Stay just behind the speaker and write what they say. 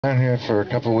Down here for a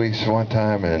couple of weeks one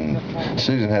time, and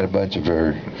Susan had a bunch of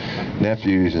her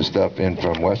nephews and stuff in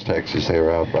from West Texas. They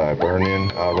were out by Vernon,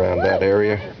 around that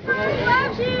area.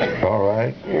 All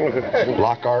right.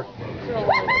 Lockhart.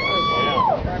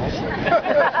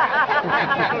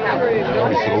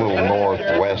 It's a little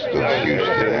northwest of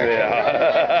Houston, actually.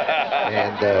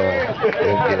 And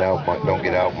don't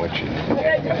get out much.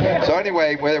 So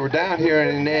anyway, they were down here,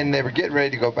 and then they were getting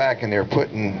ready to go back, and they were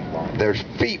putting their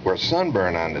feet were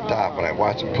sunburned on the top, and I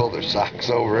watched them pull their socks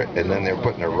over it, and then they were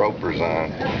putting their ropers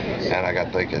on, and I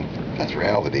got thinking, that's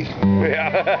reality.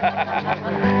 Yeah.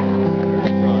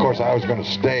 Of course, I was going to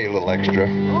stay a little extra.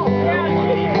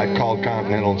 I called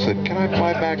Continental and said, can I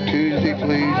fly back Tuesday,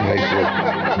 please? And they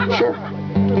said, sure.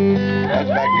 That's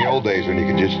back in the old days when you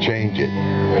could just change it.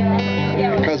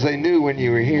 Because they knew when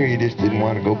you were here, you just didn't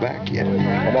want to go back yet.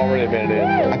 I've already been in.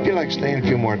 I feel like staying a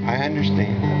few more. I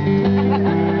understand.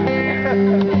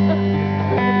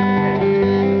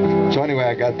 So anyway,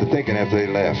 I got to thinking after they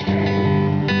left.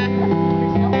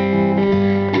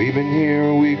 We've been here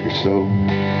a week or so.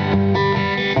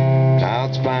 Now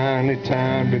it's finally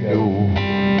time to go.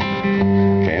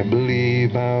 Can't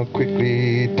believe how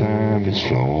quickly time has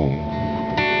flown.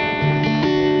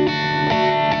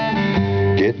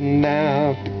 Getting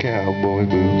out the cowboy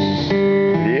boots,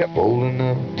 yep. Folding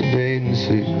up the bathing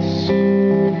suits.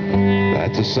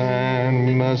 That's a sign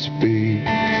we must be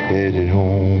headed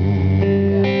home.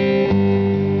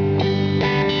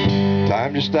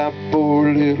 Time to stop for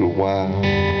a little while.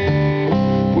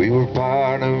 We were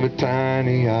part of a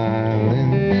tiny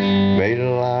island, made a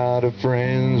lot of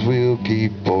friends we'll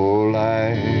keep for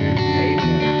life.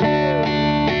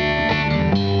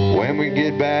 When we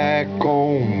get back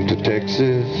home to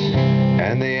Texas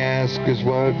and they ask us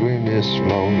what we miss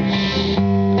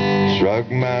most, shrug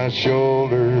my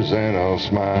shoulders and I'll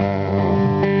smile.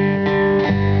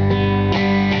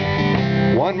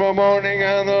 One more morning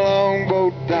on the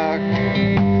longboat dock,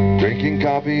 drinking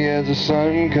coffee as the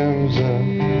sun comes up,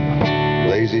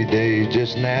 lazy days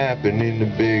just napping in the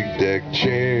big deck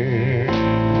chair.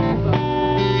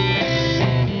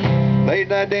 Late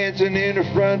night dancing in a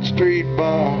front street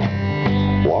bar,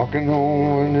 walking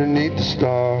home underneath the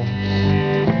stars.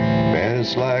 Man,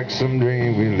 it's like some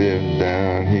dream we live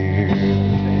down here.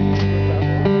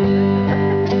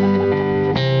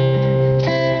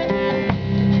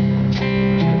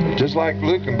 Just like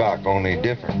Luckenbach, only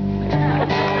different.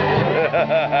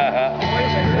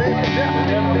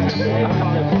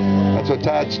 That's what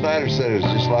Todd Snyder said. It's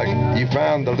just like you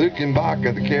found the Luckenbach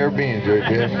of the Caribbean,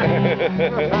 J.P.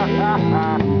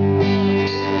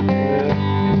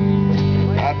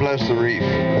 God bless the reef.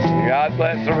 God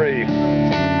bless the reef.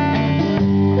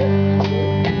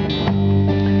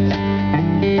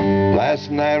 Last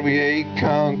night we ate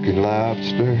conch and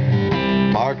lobster.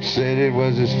 Mark said it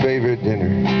was his favorite dinner,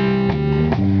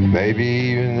 maybe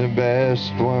even the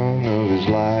best one of his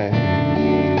life.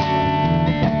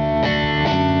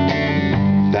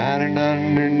 Dining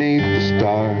underneath the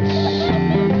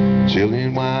stars,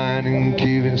 Chilean wine and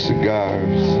Cuban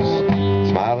cigars.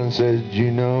 Smiling said,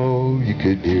 you know, you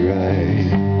could be right.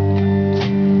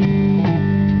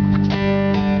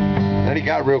 Then he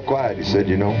got real quiet. He said,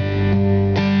 you know,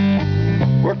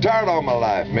 worked hard all my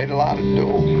life, made a lot of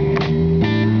dough.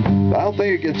 But I don't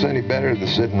think it gets any better than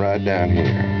sitting right down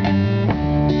here.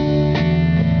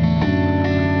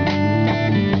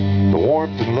 The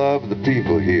warmth and love of the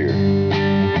people here,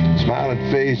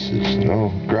 smiling faces, no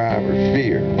drive or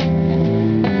fear.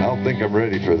 I don't think I'm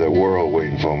ready for the world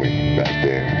waiting for me back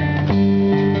there.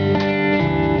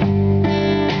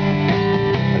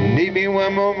 I need me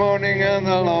one more morning on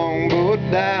the longboat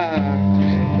dock,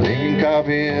 drinking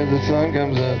coffee as the sun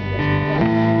comes up,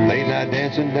 late night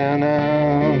dancing down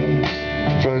on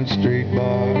Front Street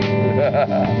Bar.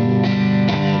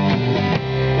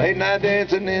 Late night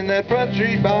dancing in that Front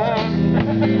Street Bar,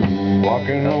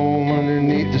 walking home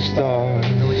underneath the stars.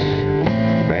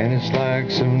 Man, it's like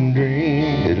some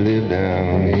dream that lived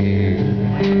down here.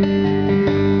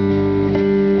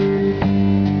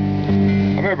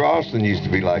 I remember Austin used to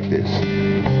be like this.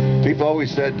 People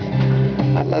always said,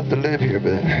 I'd love to live here,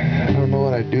 but I don't know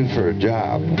what I'd do for a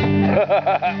job.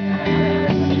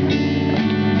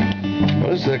 Well,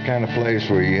 this is that kind of place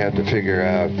where you have to figure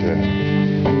out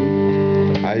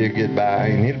how you get by.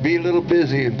 You need to be a little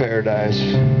busy in paradise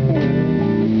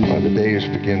while the days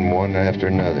begin one after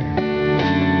another.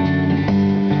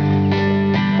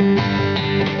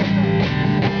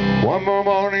 One more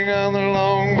morning on the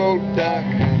longboat dock,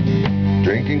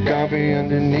 drinking coffee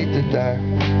underneath the dock.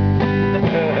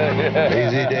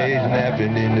 Lazy days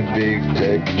napping in the big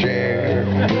deck chair.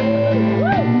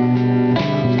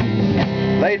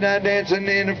 Late night dancing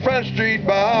in a front street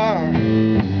bar,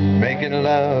 making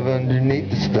love underneath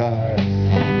the stars.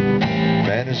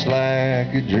 Man, it's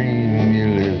like a dream you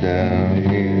live down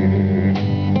here.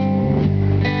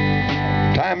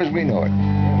 Time as we know it.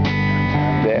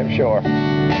 Damn sure.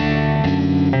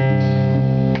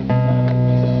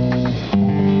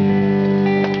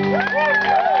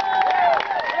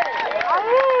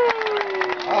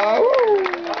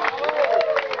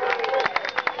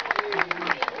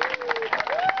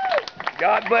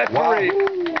 God bless the reef.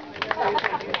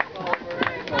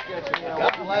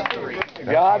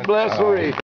 God bless the reef.